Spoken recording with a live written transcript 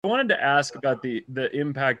I wanted to ask about the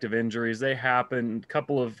impact of injuries. They happened, a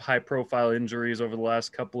couple of high profile injuries over the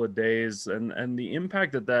last couple of days, and the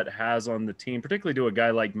impact that has on the team, particularly to a guy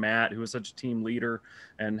like Matt, who was such a team leader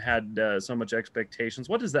and had so much expectations.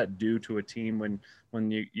 What does that do to a team when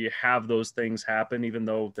you have those things happen, even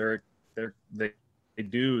though they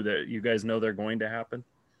do, that you guys know they're going to happen?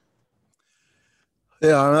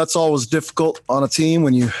 Yeah, that's always difficult on a team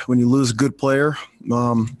when you lose a good player.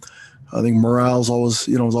 I think morale's always,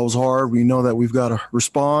 is always hard. We know that we've got to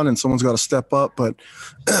respond and someone's got to step up, but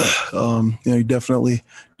you definitely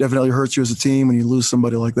hurts you as a team when you lose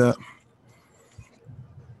somebody like that.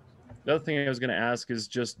 The other thing I was going to ask is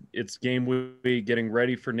just, it's game week, getting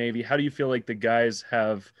ready for Navy. How do you feel like the guys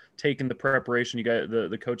have taken the preparation you guys,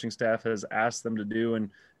 the coaching staff has asked them to do, and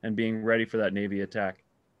being ready for that Navy attack?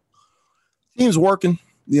 Team's working.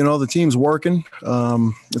 The team's working.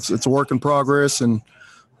 It's a work in progress, and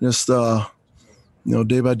just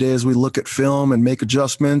day by day as we look at film and make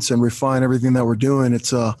adjustments and refine everything that we're doing, it's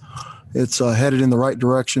headed in the right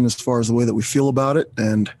direction as far as the way that we feel about it.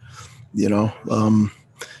 And you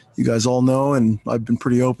guys all know, and I've been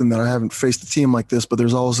pretty open that I haven't faced a team like this, but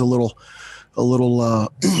there's always a little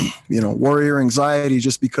worry or anxiety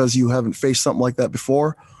just because you haven't faced something like that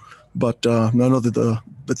before. But I know that the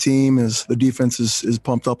team the defense is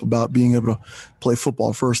pumped up about being able to play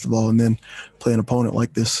football first of all, and then play an opponent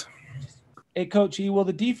like this. Hey, Coach E, will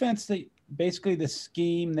the defense, basically the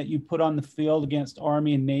scheme that you put on the field against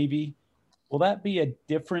Army and Navy, will that be a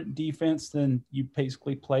different defense than you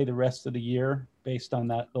basically play the rest of the year based on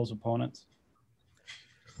those opponents?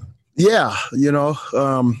 Yeah,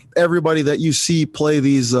 everybody that you see play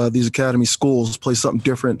these academy schools play something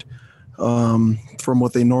different from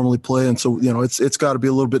what they normally play, and so it's got to be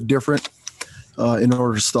a little bit different in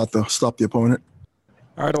order to stop the opponent.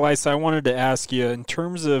 All right, Ilaisa, I wanted to ask you, in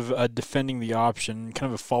terms of defending the option,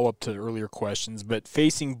 kind of a follow-up to the earlier questions, but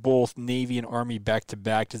facing both Navy and Army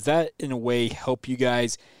back-to-back, does that in a way help you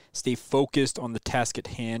guys stay focused on the task at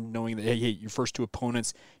hand, knowing that, hey, your first two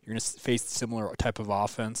opponents, you're going to face a similar type of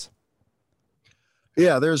offense?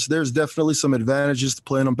 Yeah, there's definitely some advantages to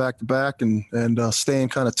playing them back-to-back and staying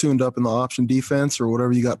kind of tuned up in the option defense or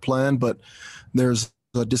whatever you got planned, but there's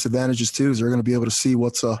disadvantages too, is they're going to be able to see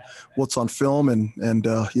what's on film and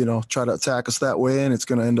try to attack us that way, and it's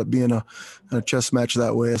going to end up being a chess match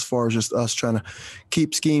that way as far as just us trying to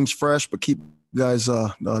keep schemes fresh but keep guys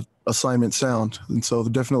assignment sound. And so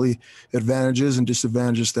definitely advantages and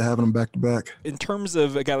disadvantages to having them back to back. In terms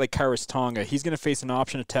of a guy like Kairos Tonga, he's going to face an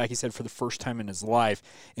option attack, he said, for the first time in his life.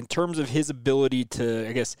 In terms of his ability to,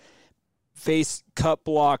 I guess, face cut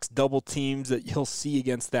blocks, double teams that he'll see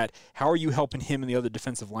against that, how are you helping him and the other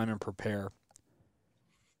defensive linemen prepare?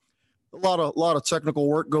 A lot of technical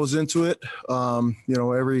work goes into it.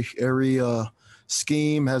 Every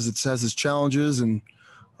scheme has its challenges, and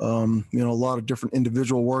a lot of different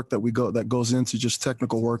individual work that goes into just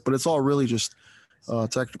technical work. But it's all really just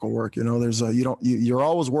technical work. You're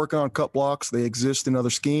always working on cut blocks. They exist in other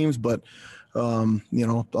schemes, but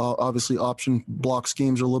obviously option block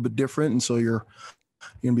schemes are a little bit different, and so you're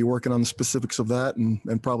going to be working on the specifics of that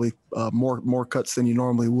and probably more cuts than you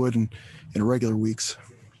normally would in regular weeks.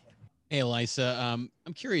 Hey, Ilaisa, I'm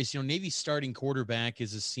curious, Navy's starting quarterback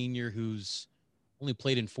is a senior who's only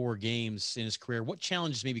played in 4 games in his career. What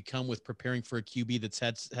challenges maybe come with preparing for a QB that's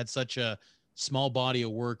had such a small body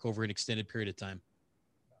of work over an extended period of time?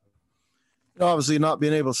 Obviously not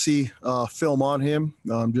being able to see film on him,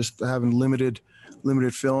 just having limited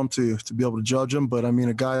film to be able to judge him. But I mean,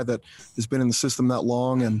 a guy that has been in the system that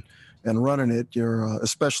long and running it, you're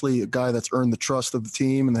especially a guy that's earned the trust of the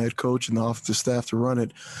team and the head coach and the offensive staff to run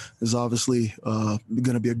it, is obviously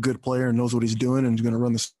going to be a good player and knows what he's doing and is going to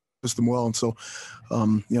run the system well. And so,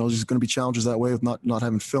 there's going to be challenges that way with not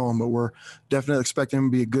having film, but we're definitely expecting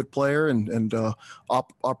him to be a good player and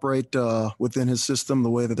operate within his system the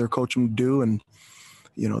way that they're coaching him to do. And,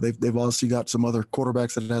 they've obviously got some other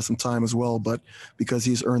quarterbacks that have some time as well, but because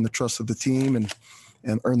he's earned the trust of the team and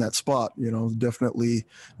earned that spot, definitely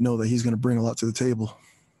know that he's going to bring a lot to the table.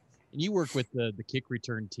 And you work with the kick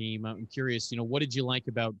return team. I'm curious, what did you like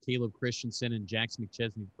about Caleb Christensen and Jackson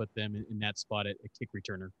McChesney to put them in that spot at a kick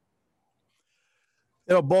returner?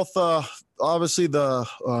 Both obviously the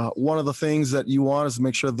one of the things that you want is to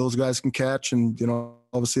make sure that those guys can catch, and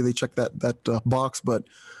obviously they check that box, but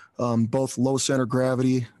both low center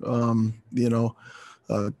gravity,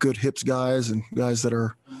 good hips guys and guys that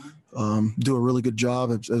are do a really good job,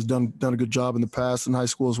 has done a good job in the past in high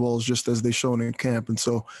school as well as just as they've shown in camp. And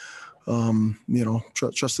so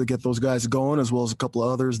trust to get those guys going, as well as a couple of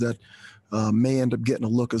others that may end up getting a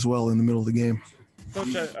look as well in the middle of the game.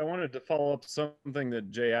 Coach, I wanted to follow up something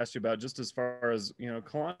that Jay asked you about, just as far as,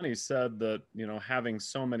 Kalani said that, having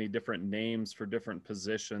so many different names for different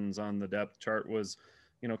positions on the depth chart was,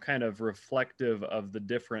 kind of reflective of the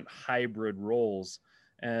different hybrid roles.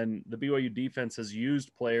 And the BYU defense has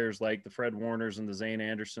used players like the Fred Warners and the Zane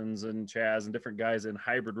Andersons and Chaz and different guys in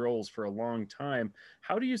hybrid roles for a long time.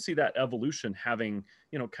 How do you see that evolution having,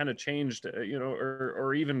 kind of changed,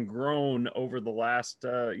 or even grown over the last,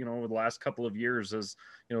 over the last couple of years as,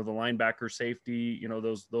 the linebacker safety,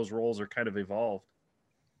 those roles are kind of evolved?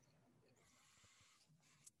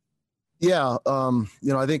 Yeah,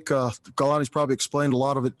 I think Galani's probably explained a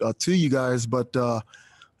lot of it to you guys, but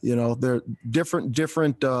they're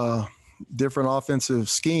different offensive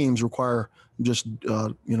schemes require just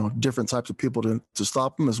different types of people to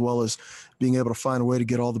stop them, as well as being able to find a way to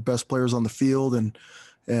get all the best players on the field, and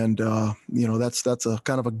that's a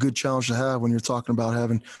kind of a good challenge to have when you're talking about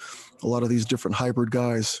having a lot of these different hybrid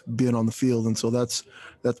guys being on the field. And so that's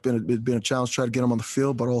been a challenge to try to get them on the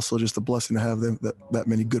field, but also just a blessing to have them that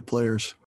many good players.